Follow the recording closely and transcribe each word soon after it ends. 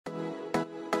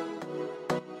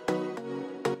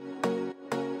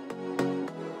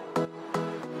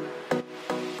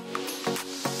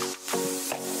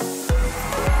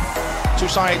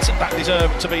sides that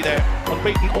deserve to be there,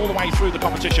 unbeaten all the way through the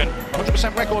competition.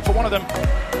 100% record for one of them,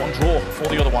 one draw for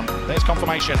the other one. There's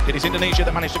confirmation. It is Indonesia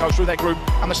that managed to go through their group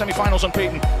and the semi-finals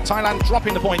unbeaten. Thailand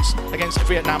dropping the points against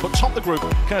Vietnam, but topped the group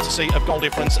courtesy of goal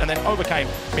difference and then overcame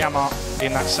Myanmar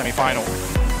in that semi-final.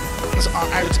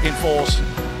 Are out in force,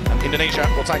 and Indonesia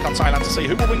will take on Thailand to see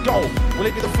who will win gold. Will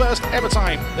it be the first ever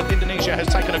time that Indonesia has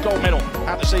taken a gold medal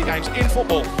at the SEA Games in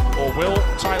football, or will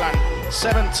Thailand,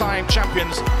 7-time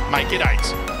champions, make it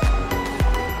 8?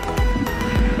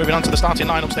 Moving on to the starting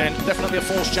lineups then, definitely a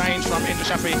forced change from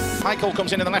Indoshafi. Michael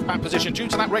comes in the left-back position due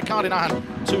to that red card in our hand,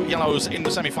 2 yellows in the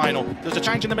semi-final. There's a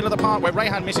change in the middle of the park where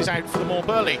Rayhan misses out for the more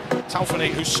burly Taufani,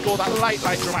 who scored that late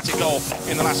dramatic goal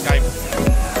in the last game.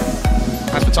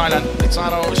 As for Thailand,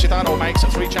 Shitano makes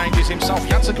 3 changes himself.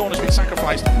 Yansakorn has been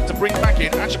sacrificed to bring back in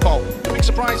Achapol. The big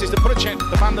surprise is that Purachet,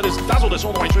 the man that has dazzled us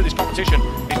all the way through this competition,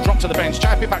 is dropped to the bench.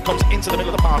 Jai Pipak comes into the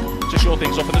middle of the park to shore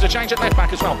things up. And there's a change at left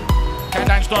back as well.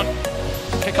 Countdown's done.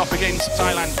 Kick-off begins.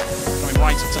 Thailand going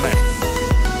right to left.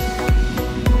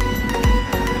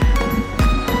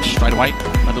 Straight away,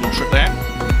 a little trip there.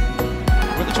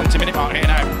 We're at the 20-minute mark here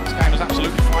now. This game is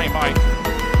absolutely flying by.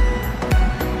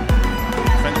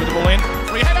 Defender with the ball in.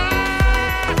 Free header!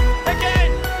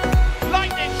 Again!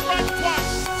 Lightning strikes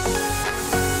twice!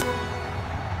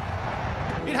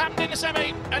 It happened in the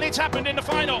semi, and it's happened in the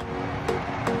final.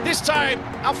 This time,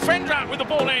 Alfendra with the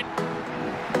ball in.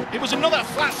 It was another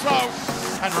flat throw,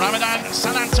 and Ramadan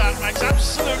Sananta makes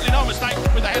absolutely no mistake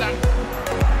with the header.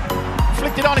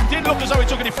 Flicked it on, it did look as though he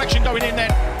took a deflection going in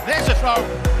then. There's the throw,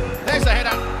 there's the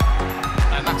header,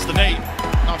 and that's the knee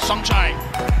of Songchai.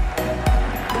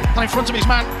 In front of his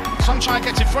man, Sunshine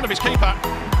gets in front of his keeper.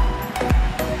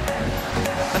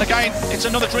 And again, it's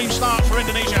another dream start for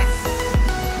Indonesia.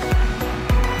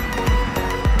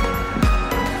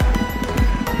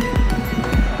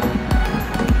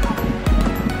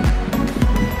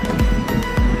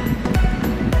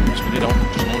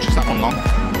 Just launches that one long.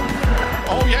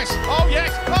 Oh yes, oh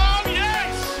yes, oh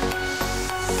yes!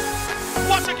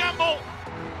 What a gamble!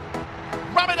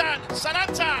 Ramadan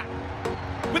Sananta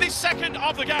with his second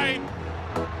of the game.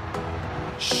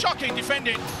 Shocking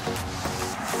defending.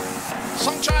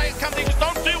 Songchai and Kamdi just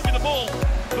don't deal with the ball.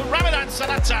 But Ramadan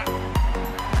Sanata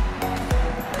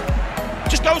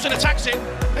just goes and attacks it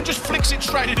and just flicks it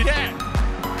straight into the air.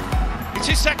 It's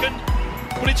his second,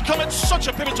 but it's come at such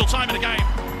a pivotal time in the game.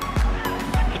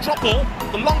 The drop ball,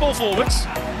 the long ball forwards.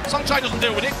 Songchai doesn't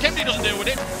deal with it, Kemdi doesn't deal with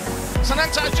it.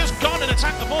 Sanata has just gone and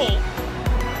attacked the ball.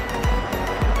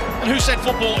 And who said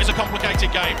football is a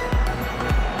complicated game?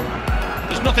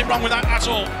 There's nothing wrong with that at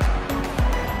all.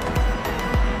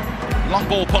 Long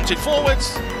ball punted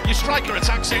forwards, your striker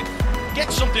attacks it,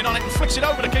 gets something on it and flicks it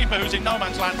over the keeper who's in no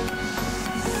man's land.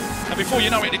 And before you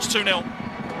know it, it's 2-0.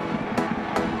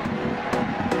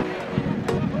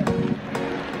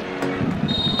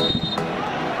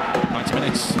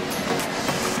 Minutes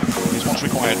is what's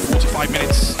required. 45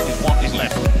 minutes is what is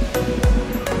left.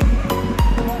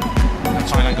 And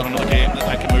Thailand got another game that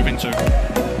they can move into.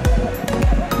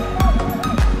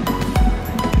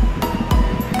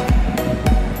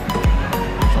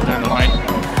 So down the line, to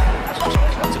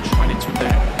try it to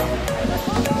there.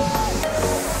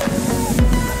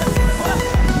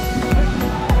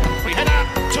 Free header,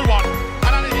 2-1,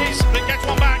 and it is. It gets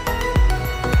one back.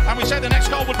 And we said the next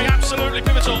goal would be absolutely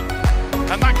pivotal.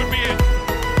 And that could be it.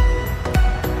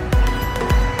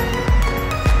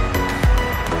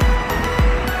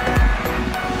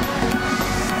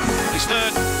 His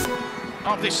third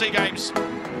of this SEA Games.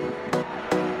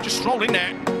 Just strolled in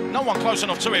there. No one close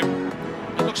enough to him.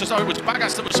 It looks as though it was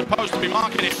Bagas that was supposed to be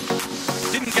marking it.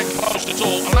 Didn't get close at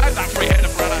all. Allowed that free header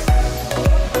for Anna.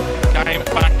 Game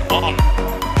back on.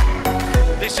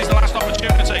 This is the last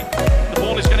opportunity. The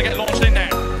ball is going to get launched in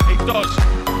there. It does.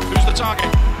 Who's the target?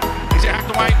 Is it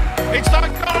hacked away? It's the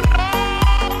goal!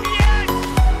 Oh, yes!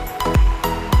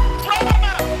 Drama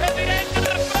at the end of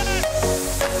the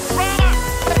first! Drama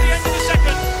at the end of the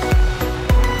second!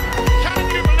 Can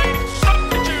you believe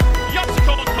substitute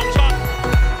Yansakorn comes on?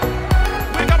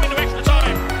 We're going to extra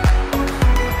time.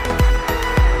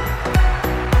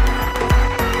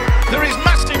 There is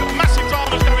massive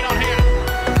dramas going on here.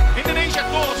 Indonesia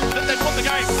thought that they'd won the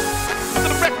game, but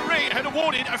the referee had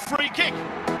awarded a free kick.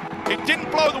 It didn't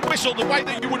blow the whistle the way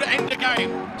that you would end a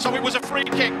game, so it was a free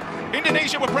kick.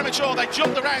 Indonesia were premature, they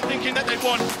jumped around thinking that they'd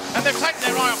won, and they've taken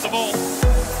their eye off the ball.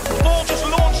 The ball just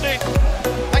launched in,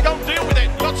 they don't deal with it.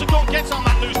 Yansakorn gets on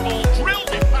that loose ball, drills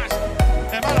it past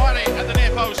Emmanuel at the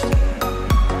near post.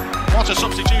 What a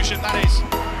substitution that is.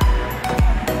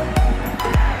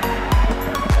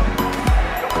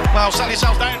 Well, settle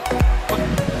yourselves down.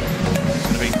 It's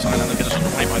going to be Thailand will get us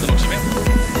underway by the looks of it.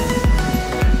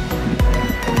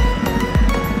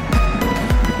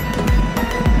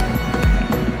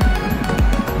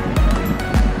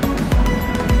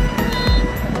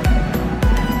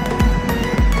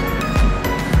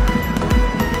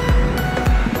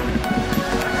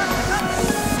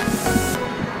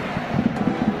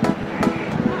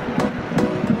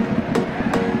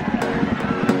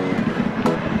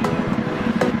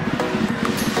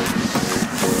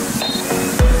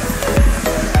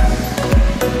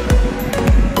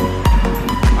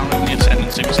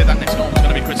 We said that next goal was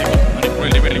going to be critical, and it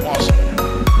really, really was.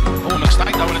 Oh,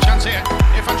 mistake though, and a chance here.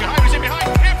 Irfan Juhairi's in behind.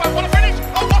 Irfan, what a finish!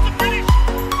 Oh, what a finish!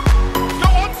 Go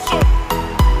on, son!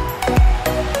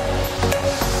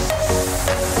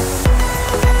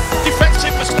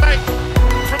 Defensive mistake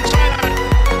from Thailand.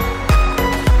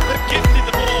 They've gifted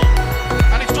the ball,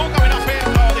 and it's all going off here.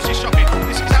 Oh, this is shocking.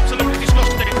 This is absolutely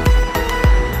disgusting.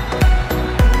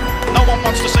 No one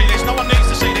wants to see this. No one needs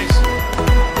to see this.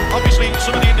 Obviously,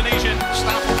 some of the Indonesian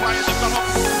staff and players have gone up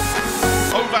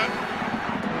over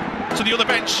to the other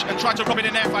bench and tried to rub it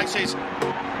in their faces.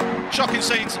 Shocking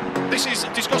scenes. This is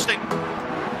disgusting.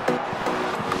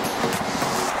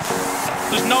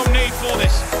 There's no need for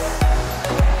this.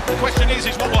 The question is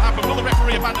what will happen? Will the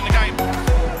referee abandon the game?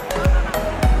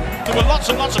 There were lots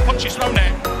and lots of punches thrown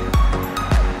there.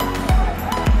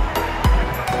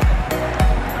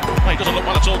 Well, he doesn't look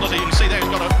well at all, does he? You can see there he's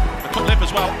got a cut lip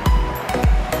as well.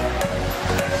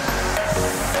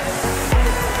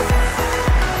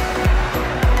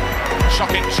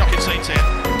 Shocking scenes here.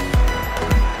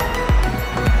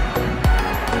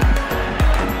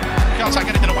 Can't take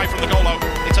anything away from the goal though.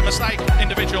 It's a mistake,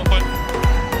 individual, but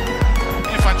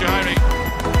Irfan Juhairi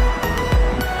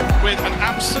with an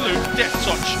absolute deft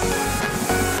touch.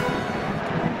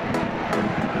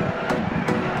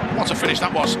 What a finish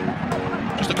that was.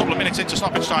 Just a couple of minutes into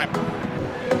stoppage time.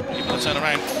 People to turn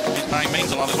around. His name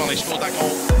means a lot as well. He scored that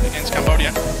goal against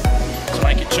Cambodia to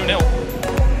make it 2-0.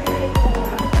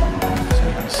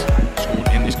 Scored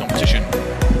in this competition.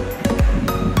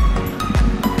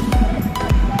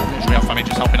 There's Real Family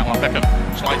just helping out on Beckham.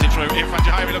 Slides it through. Irfan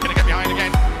Juhairi looking to get behind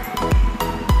again.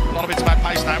 A lot of it's about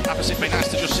pace now. Opposite being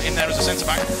asked to just sit in there as a centre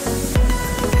back.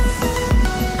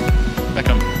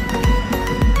 Beckham.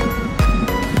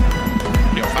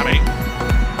 Real Family.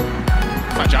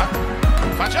 Faja!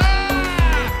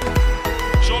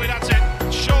 Surely that's it.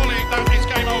 Surely that is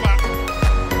game over.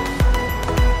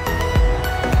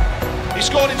 He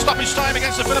scored in stoppage time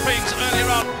against the Philippines earlier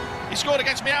on. He scored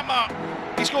against Myanmar.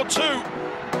 He scored 2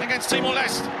 against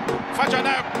Timor-Leste. Faja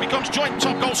now becomes joint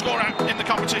top goal scorer in the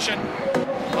competition,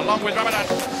 along with Ramadan,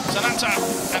 Sananta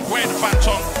and Gwen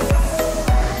Fantong.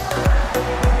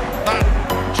 That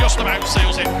just about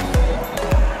seals it.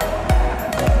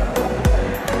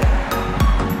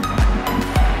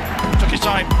 Took his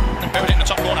time and buried it in the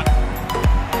top corner.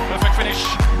 Perfect finish.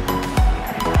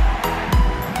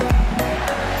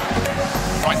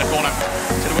 Right in the corner.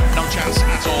 No chance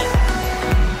at all.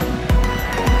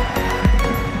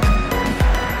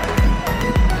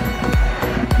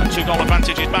 The 2-goal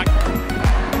advantage is back.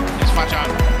 It's Faja.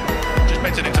 Just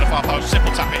bends it into the far post.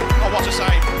 Simple tapping. Oh, what a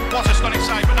save. What a stunning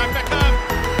save. But now Beckham.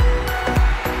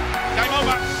 Game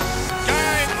over.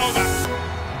 Game over.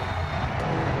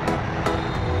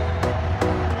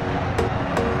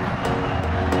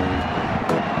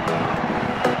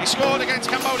 He scored against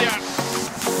Cambodia.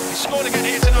 He scored again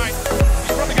here tonight.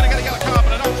 He's probably going to get a yellow card,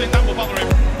 but I don't think that will bother him.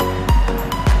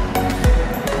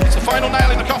 It's the final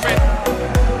nail in the coffin.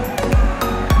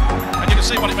 And you can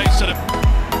see what it means to them.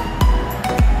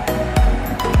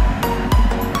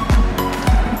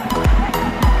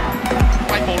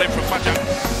 Play ball in from Faja.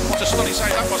 What a stunning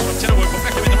save that was from Tinnerwood, but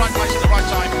Beckham in the right place at the right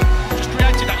time. Just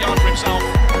created that yard for himself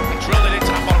and drilled it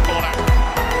into that bottom corner.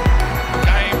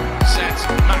 Game, set,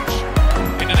 match.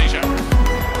 Indonesia.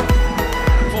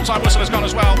 Full-time whistle has gone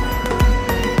as well.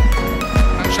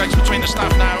 Handshakes between the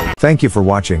staff now. Thank you for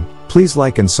watching. Please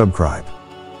like and subscribe.